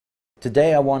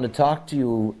Today I want to talk to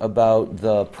you about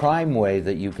the prime way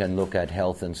that you can look at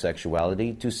health and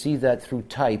sexuality, to see that through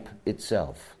type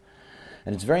itself.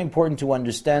 And it's very important to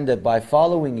understand that by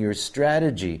following your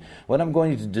strategy, what I'm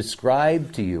going to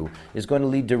describe to you is going to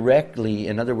lead directly,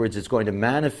 in other words, it's going to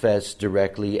manifest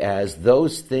directly as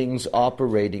those things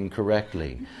operating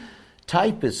correctly.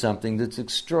 Type is something that's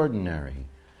extraordinary.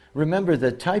 Remember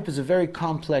that type is a very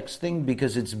complex thing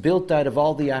because it's built out of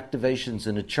all the activations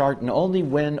in a chart, and only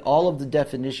when all of the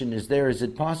definition is there is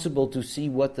it possible to see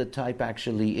what the type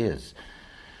actually is.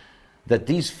 That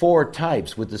these 4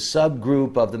 types, with the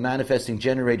subgroup of the manifesting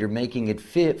generator making it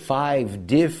fit 5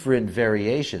 different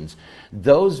variations,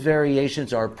 those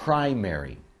variations are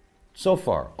primary. So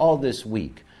far, all this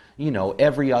week, you know,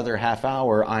 every other half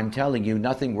hour I'm telling you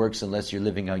nothing works unless you're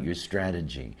living out your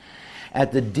strategy.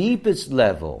 At the deepest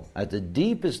level,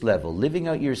 living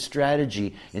out your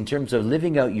strategy in terms of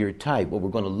living out your type, what we're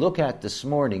going to look at this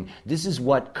morning, this is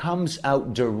what comes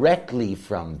out directly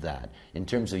from that, in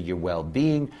terms of your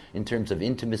well-being, in terms of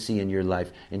intimacy in your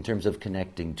life, in terms of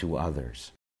connecting to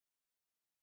others.